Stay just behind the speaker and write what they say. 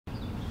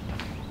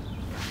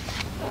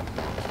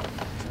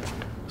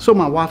So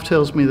my wife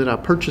tells me that I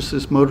purchased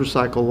this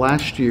motorcycle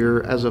last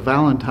year as a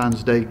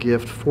Valentine's Day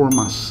gift for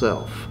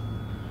myself.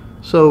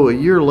 So a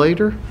year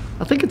later,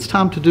 I think it's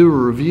time to do a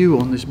review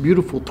on this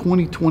beautiful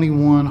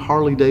 2021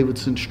 Harley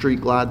Davidson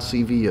Street Glide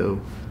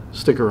CVO.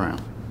 Stick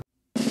around.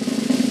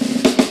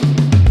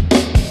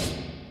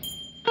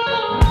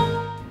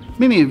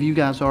 Many of you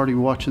guys already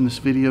watching this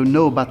video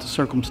know about the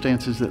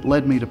circumstances that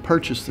led me to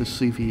purchase this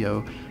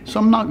CVO, so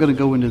I'm not going to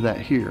go into that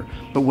here.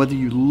 But whether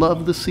you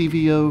love the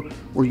CVO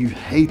or you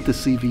hate the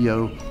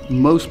CVO,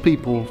 most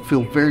people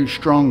feel very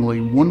strongly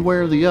one way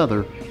or the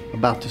other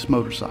about this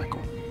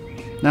motorcycle.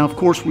 Now, of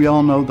course, we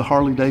all know the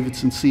Harley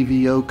Davidson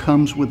CVO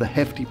comes with a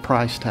hefty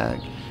price tag.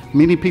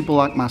 Many people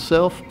like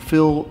myself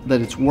feel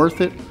that it's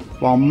worth it,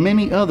 while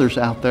many others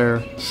out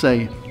there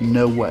say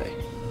no way.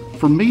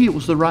 For me, it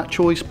was the right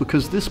choice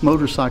because this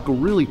motorcycle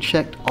really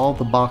checked all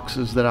the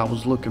boxes that I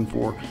was looking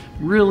for.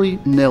 Really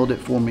nailed it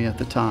for me at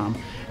the time.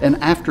 And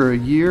after a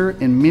year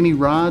and many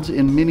rides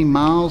and many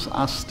miles,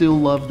 I still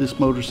love this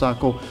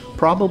motorcycle,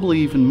 probably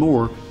even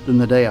more than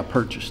the day I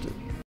purchased it.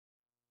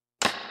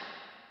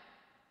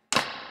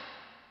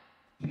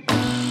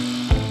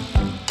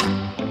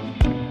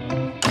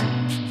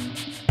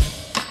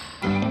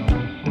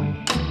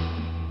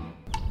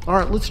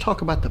 Alright, let's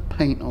talk about the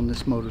paint on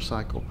this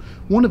motorcycle.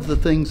 One of the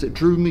things that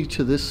drew me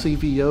to this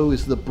CVO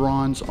is the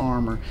bronze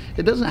armor.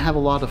 It doesn't have a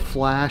lot of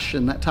flash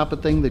and that type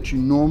of thing that you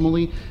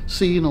normally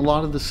see in a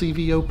lot of the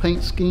CVO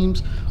paint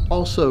schemes.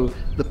 Also,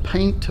 the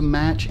paint to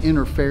match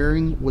inner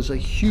fairing was a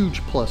huge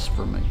plus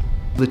for me.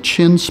 The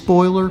chin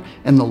spoiler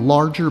and the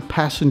larger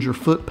passenger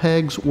foot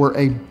pegs were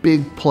a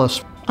big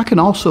plus. I can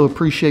also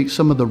appreciate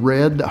some of the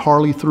red that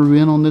Harley threw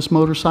in on this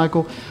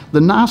motorcycle.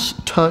 The nice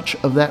touch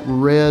of that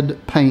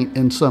red paint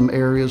in some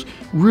areas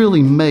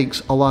really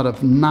makes a lot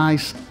of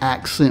nice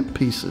accent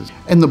pieces.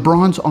 And the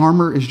bronze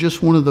armor is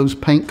just one of those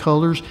paint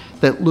colors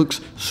that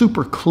looks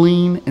super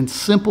clean and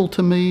simple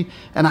to me,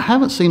 and I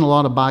haven't seen a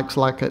lot of bikes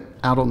like it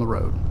out on the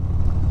road.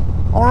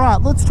 All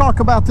right, let's talk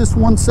about this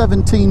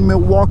 117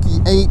 Milwaukee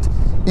 8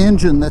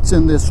 engine that's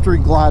in this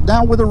Street Glide.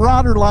 Now, with a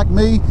rider like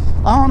me,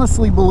 I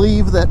honestly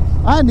believe that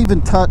I hadn't even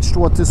touched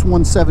what this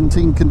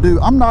 117 can do.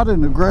 I'm not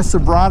an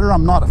aggressive rider,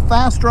 I'm not a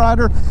fast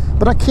rider,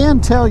 but I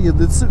can tell you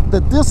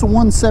that this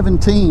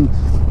 117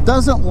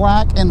 doesn't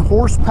lack in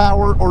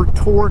horsepower or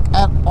torque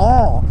at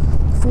all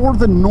for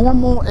the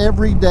normal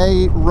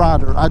everyday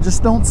rider. I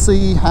just don't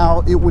see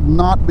how it would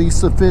not be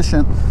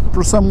sufficient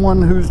for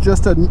someone who's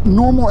just a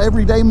normal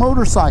everyday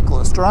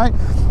motorcyclist, right?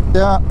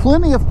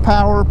 Plenty of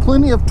power,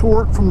 plenty of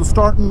torque from the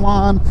starting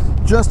line,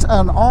 just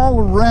an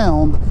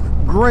all-around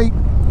great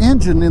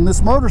engine in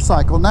this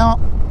motorcycle. Now,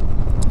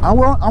 I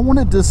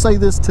wanted to say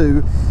this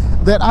too,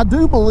 that I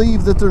do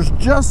believe that there's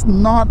just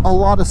not a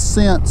lot of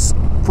sense,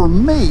 for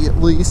me at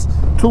least,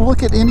 to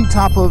look at any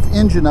type of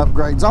engine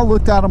upgrades. I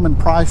looked at them and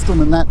priced them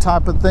and that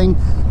type of thing,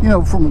 you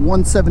know, from a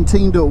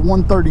 117 to a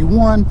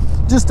 131,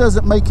 just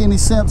doesn't make any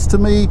sense to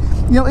me.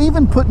 You know,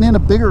 even putting in a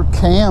bigger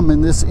cam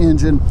in this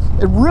engine,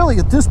 it really,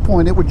 at this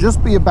point, it would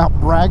just be about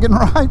bragging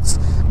rights,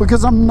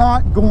 because I'm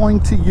not going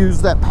to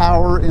use that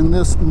power in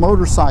this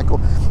motorcycle.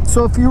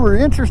 So if you were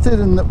interested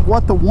in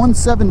what the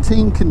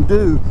 117 can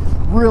do,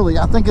 really,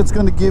 I think it's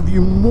going to give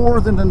you more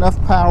than enough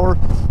power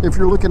if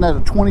you're looking at a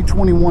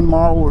 2021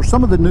 model or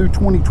some of the new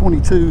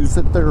 2022s,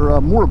 that they're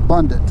more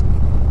abundant.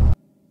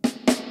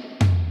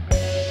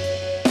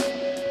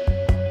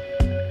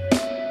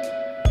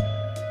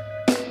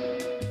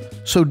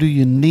 So do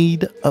you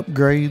need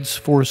upgrades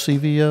for a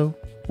CVO?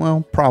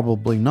 Well,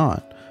 probably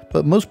not,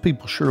 but most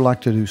people sure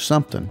like to do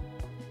something.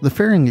 The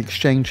Fairing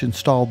Exchange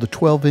installed the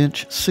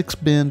 12-inch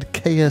 6-bend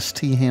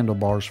KST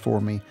handlebars for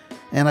me,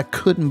 and I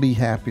couldn't be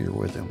happier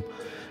with them.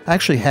 I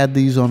actually had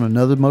these on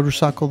another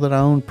motorcycle that I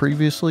owned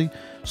previously,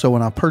 so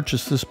when I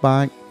purchased this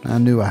bike, I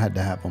knew I had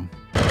to have them.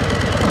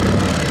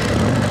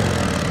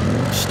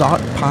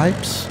 Stock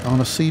pipes on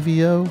a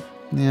CVO?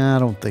 Yeah, I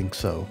don't think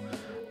so.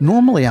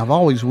 Normally, I've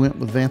always went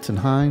with Vance &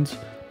 Hines,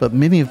 but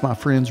many of my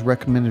friends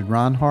recommended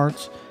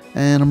Reinhardt's,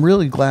 and I'm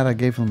really glad I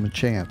gave them a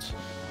chance.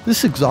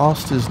 This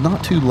exhaust is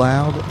not too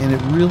loud, and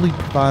it really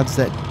provides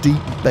that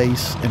deep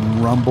bass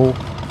and rumble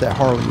that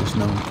Harley is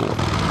known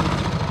for.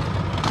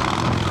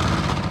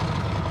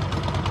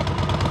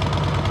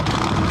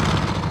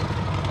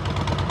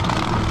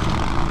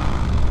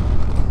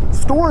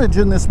 Storage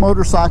in this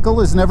motorcycle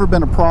has never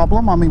been a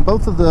problem. I mean,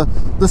 both of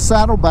the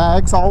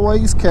saddlebags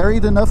always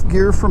carried enough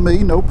gear for me,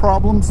 no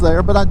problems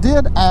there. But I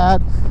did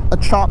add a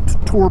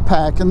chopped tour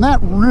pack, and that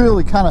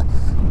really kind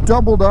of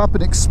doubled up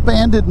and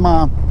expanded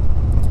my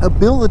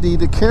ability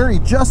to carry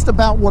just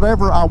about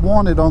whatever I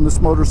wanted on this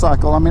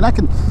motorcycle. I mean, I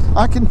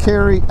can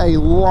carry a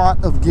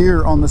lot of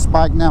gear on this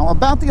bike now.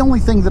 About the only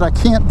thing that I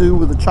can't do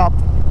with a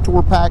chopped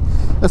tour pack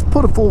is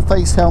put a full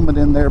face helmet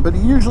in there, but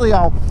usually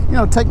I'll, you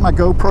know, take my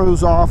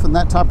GoPros off and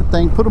that type of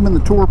thing, put them in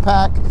the tour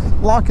pack,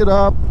 lock it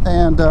up,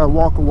 and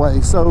walk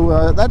away.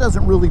 So that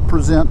doesn't really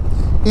present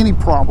any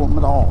problem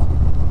at all.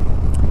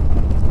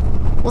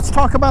 Let's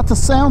talk about the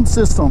sound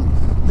system.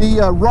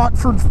 the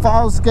Rockford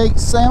Fosgate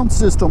sound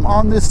system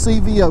on this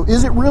CVO.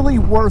 Is it really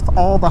worth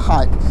all the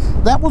hype?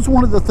 That was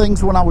one of the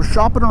things when I was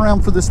shopping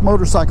around for this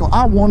motorcycle.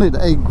 I wanted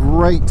a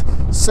great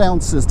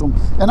sound system,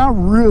 and I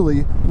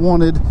really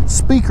wanted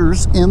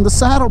speakers in the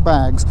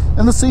saddlebags,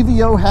 and the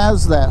CVO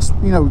has that.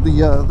 You know,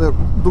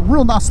 the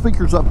real nice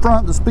speakers up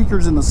front, the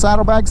speakers in the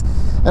saddlebags,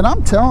 and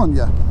I'm telling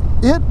you,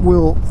 it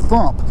will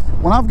thump.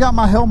 When I've got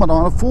my helmet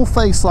on, a full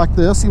face like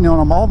this, you know,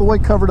 and I'm all the way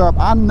covered up,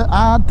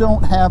 I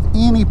don't have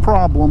any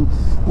problem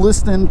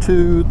listening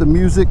to the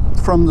music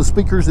from the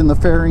speakers in the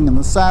fairing and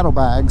the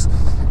saddlebags.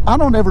 I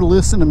don't ever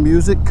listen to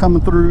music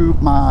coming through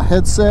my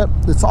headset.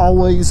 It's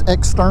always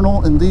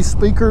external in these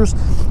speakers.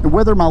 And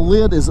whether my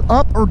lid is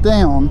up or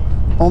down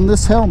on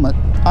this helmet,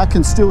 I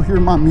can still hear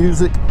my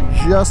music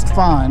just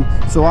fine.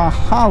 So I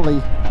highly,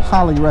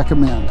 highly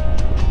recommend.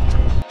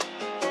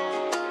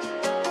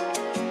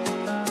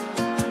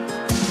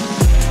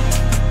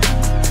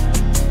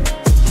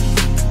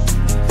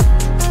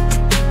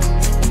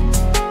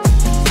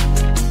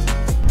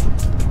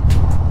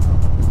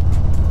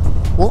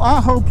 Well,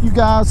 I hope you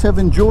guys have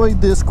enjoyed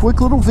this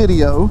quick little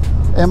video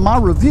and my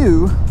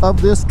review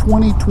of this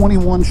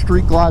 2021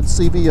 Street Glide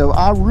CVO.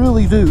 I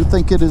really do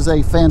think it is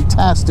a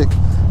fantastic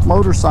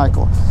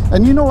motorcycle.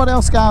 And you know what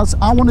else, guys?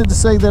 I wanted to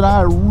say that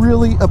I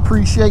really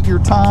appreciate your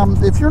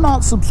time. If you're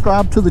not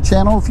subscribed to the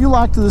channel, if you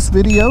liked this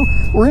video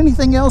or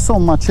anything else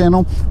on my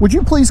channel, would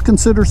you please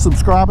consider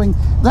subscribing?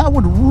 That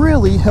would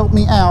really help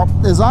me out,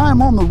 as I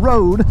am on the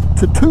road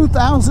to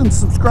 2,000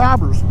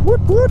 subscribers.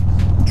 Woot woot.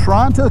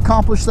 Trying to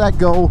accomplish that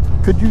goal.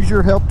 Could use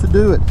your help to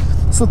do it.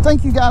 So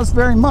thank you guys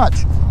very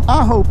much.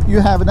 I hope you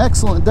have an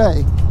excellent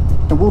day,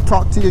 and we'll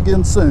talk to you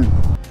again soon.